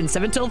Lane. Open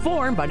 7 till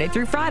 4, Monday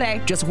through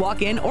Friday. Just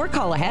walk in or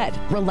call ahead.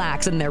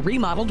 Relax in their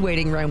remodeled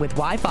waiting room with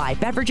Wi-Fi,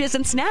 beverages,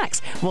 and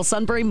snacks. While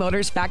Sunbury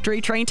Motors factory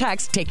trained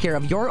techs take care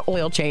of your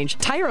oil change,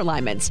 tire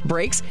alignments,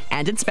 brakes,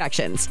 and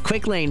inspections.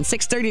 Quick Lane,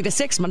 6:30 to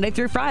 6, Monday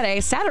through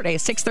Friday, Saturday,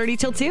 6:30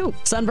 till 2.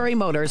 Sunbury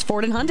Motors,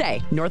 Ford and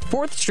Hyundai, North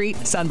 4th Street,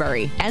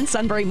 Sunbury. And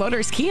Sunbury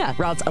Motors Kia,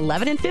 routes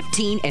 11 and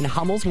 15 in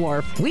Hummel's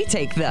Wharf. We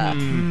take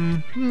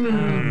the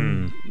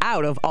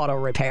out of auto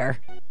repair.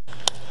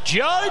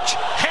 Judge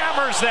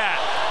hammers that.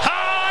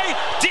 High,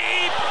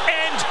 deep,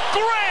 and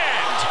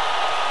grand.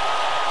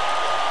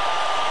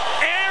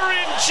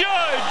 Aaron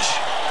Judge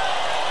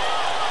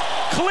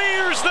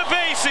clears the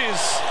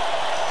bases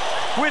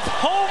with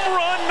home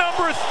run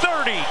number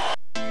 30.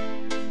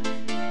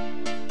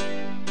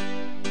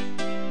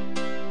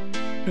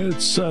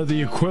 It's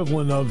the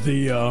equivalent of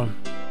the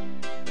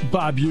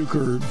Bob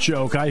Uecker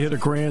joke. I hit a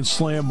grand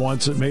slam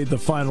once. It made the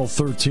final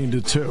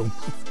 13-2.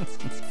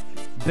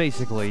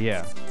 Basically,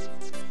 yeah.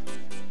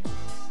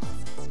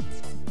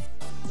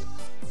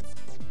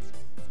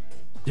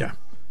 Yeah.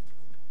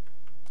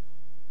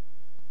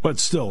 But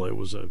still, it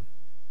was a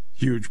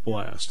huge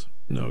blast.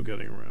 No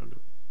getting around it.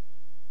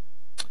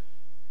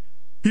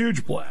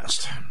 Huge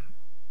blast.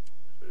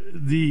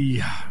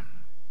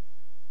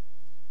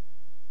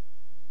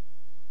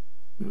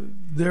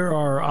 There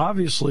are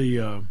obviously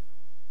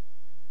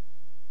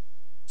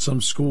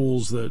some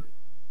schools that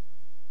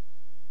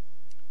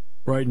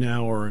right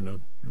now are in a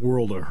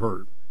world of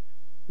hurt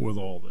with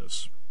all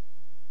this.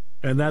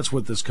 And that's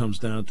what this comes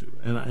down to.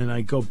 And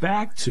I go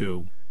back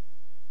to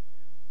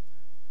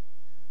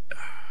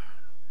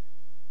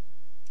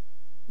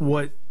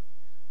what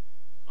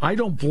I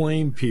don't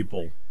blame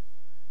people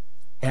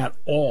at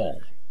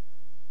all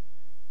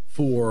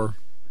for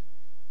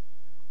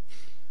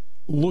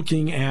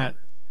looking at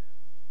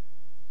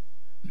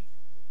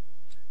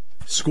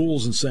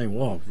schools and saying,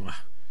 well,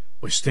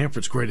 boy,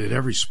 Stanford's great at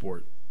every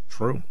sport.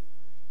 True.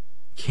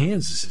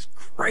 Kansas is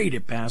great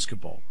at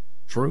basketball.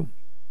 True.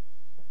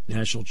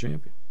 National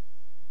champion.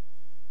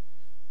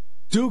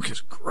 Duke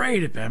is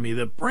great at,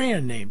 the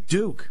brand name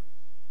Duke.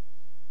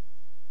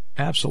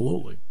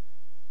 Absolutely.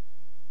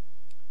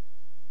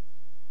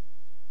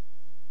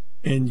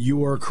 And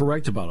you are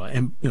correct about it.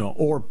 And,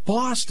 or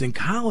Boston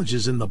College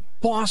is in the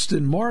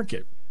Boston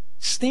market.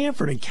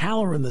 Stanford and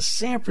Cal are in the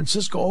San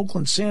Francisco,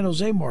 Oakland, San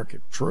Jose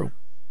market. True.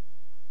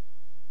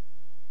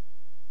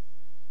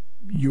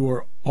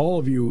 All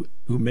of you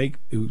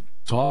who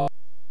talk,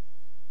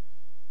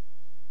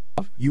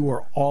 you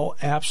are all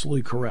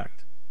absolutely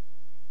correct.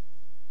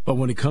 But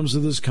when it comes to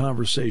this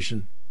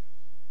conversation,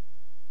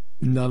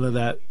 none of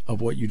that of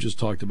what you just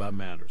talked about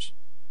matters.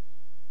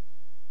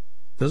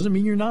 Doesn't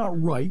mean you're not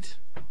right.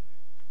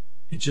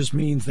 It just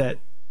means that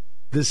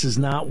this is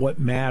not what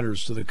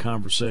matters to the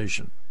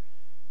conversation.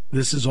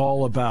 This is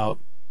all about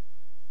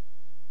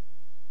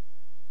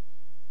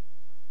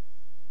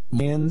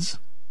man's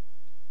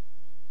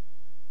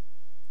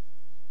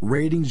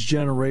ratings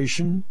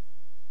generation,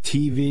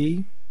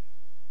 TV,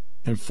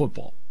 and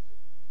football.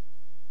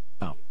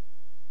 Now,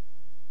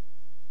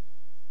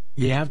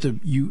 you have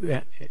to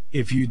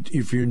if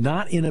you're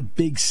not in a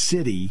big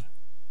city,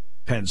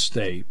 Penn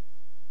State,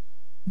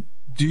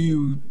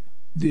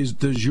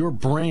 does your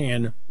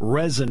brand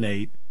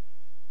resonate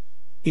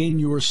in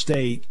your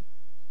state?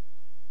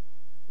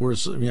 Where,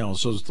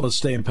 so let's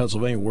stay in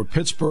Pennsylvania, where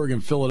Pittsburgh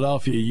and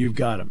Philadelphia, you've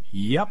got them.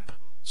 Yep.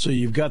 So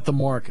you've got the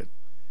market.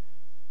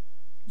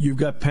 You've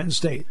got Penn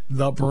State,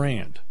 the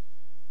brand.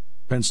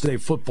 Penn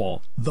State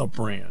football, the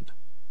brand.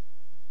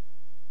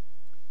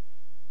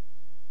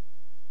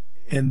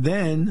 And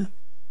then,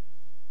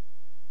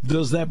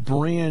 does that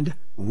brand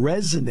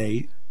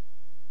resonate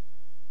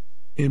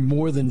in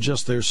more than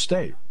just their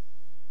state?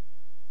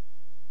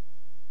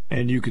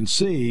 And you can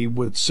see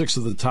with 6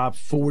 of the top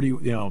 40,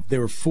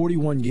 there were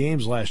 41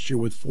 games last year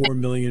with 4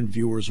 million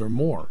viewers or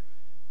more.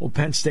 Well,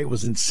 Penn State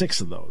was in 6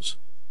 of those.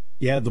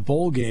 You add the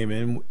bowl game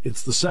in,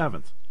 it's the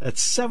 7th.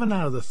 That's 7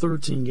 out of the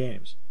 13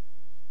 games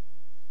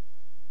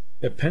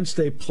that Penn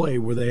State played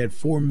where they had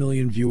 4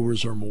 million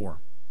viewers or more.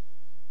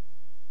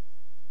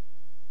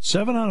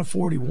 7 out of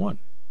 41.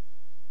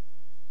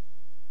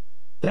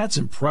 That's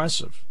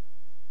impressive.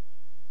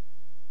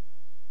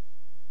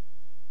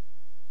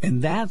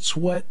 And that's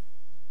what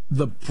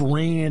the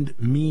brand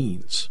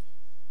means.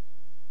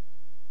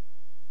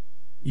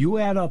 You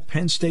add up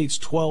Penn State's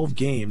 12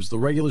 games, the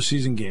regular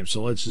season games,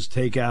 so let's just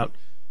take out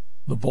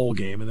the bowl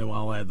game, and then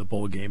I'll add the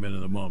bowl game in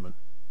a moment.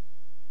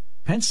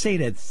 Penn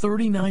State had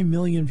 39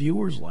 million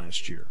viewers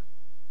last year.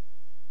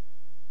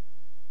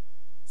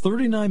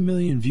 39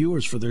 million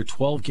viewers for their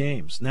 12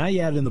 games. Now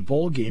you add in the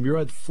bowl game, you're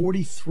at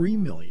 43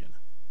 million.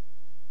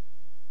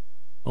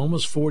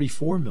 Almost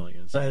 44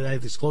 million.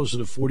 It's closer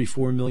to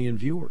 44 million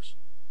viewers.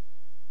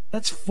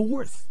 That's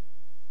fourth.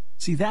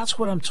 See, that's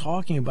what I'm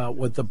talking about,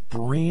 what the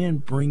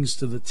brand brings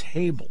to the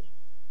table.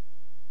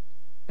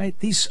 Right?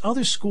 These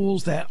other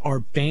schools that are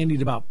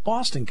bandied about,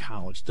 Boston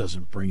College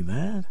doesn't bring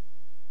that.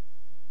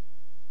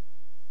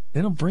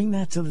 They don't bring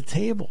that to the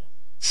table.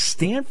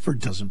 Stanford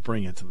doesn't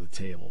bring it to the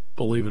table,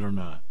 believe it or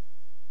not.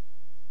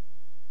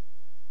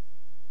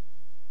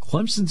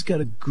 Clemson's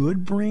got a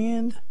good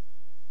brand,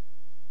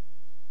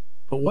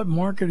 but what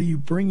market are you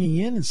bringing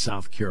in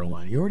South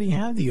Carolina? You already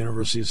have the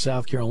University of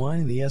South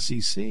Carolina and the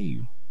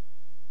SEC.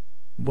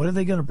 What are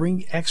they going to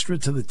bring extra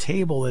to the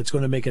table that's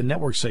going to make a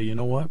network say, you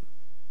know what?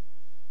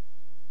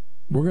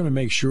 We're going to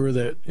make sure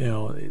that,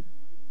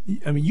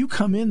 you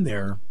come in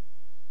there,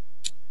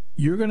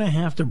 you're going to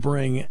have to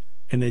bring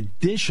an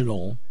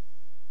additional,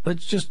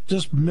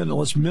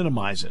 let's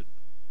minimize it.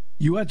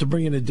 You have to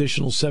bring an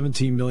additional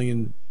 $17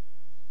 million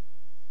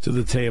to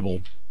the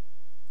table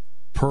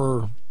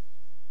per,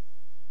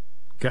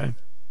 okay,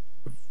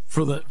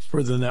 for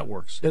the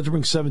networks. You have to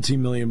bring $17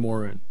 million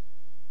more in.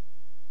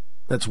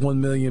 That's $1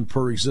 million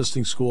per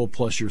existing school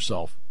plus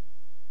yourself.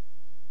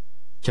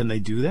 Can they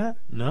do that?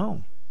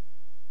 No.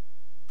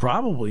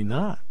 Probably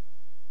not.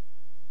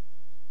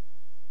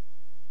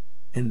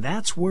 And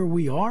that's where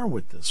we are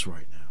with this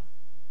right now.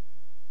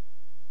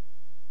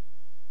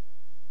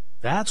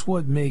 That's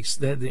what makes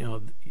that,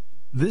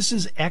 this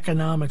is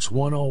economics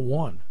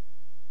 101.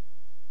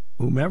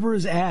 Whomever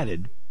is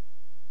added,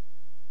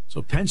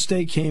 so Penn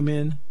State came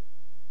in,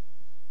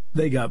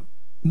 they got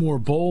more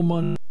bowl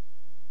money,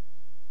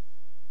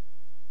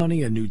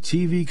 a new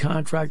TV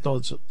contract,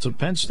 so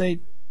Penn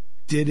State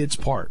did its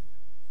part.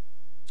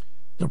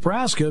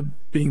 Nebraska,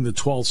 being the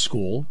 12th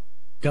school,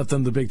 got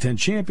them the Big Ten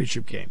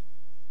championship game.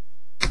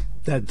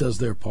 That does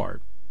their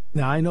part.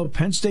 Now, I know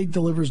Penn State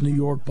delivers New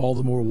York,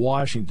 Baltimore,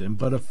 Washington,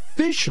 but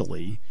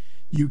officially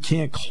you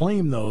can't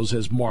claim those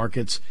as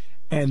markets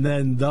and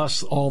then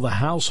thus all the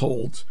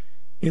households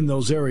in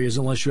those areas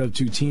unless you have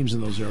two teams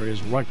in those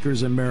areas,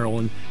 Rutgers and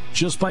Maryland,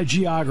 just by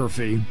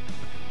geography,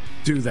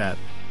 do that.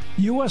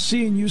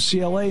 USC and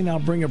UCLA now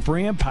bring a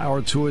brand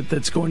power to it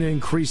that's going to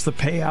increase the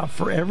payout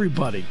for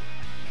everybody,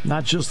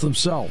 not just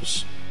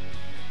themselves.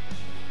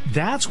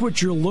 That's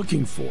what you're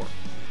looking for.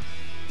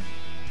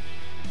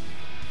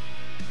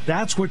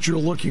 That's what you're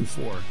looking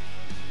for.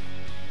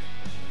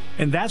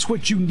 And that's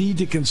what you need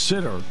to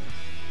consider.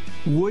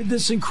 Would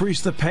this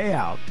increase the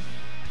payout?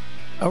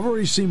 I've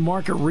already seen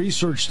market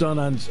research done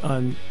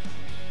on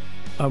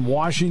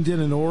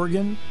Washington and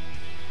Oregon.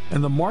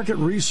 And the market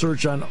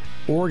research on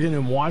Oregon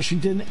and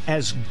Washington,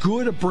 as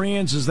good a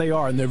brands as they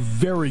are, and they're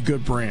very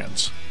good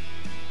brands.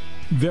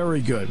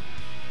 Very good.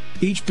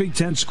 Each Big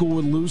Ten school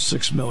would lose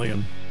 $6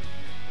 million.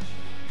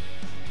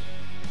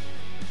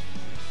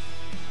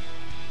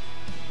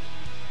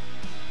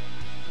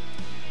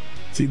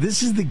 See,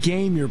 this is the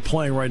game you're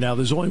playing right now.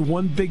 There's only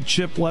one big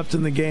chip left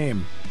in the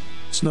game.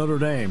 It's Notre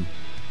Dame.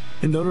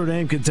 And Notre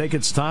Dame can take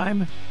its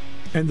time,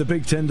 and the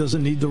Big Ten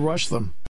doesn't need to rush them.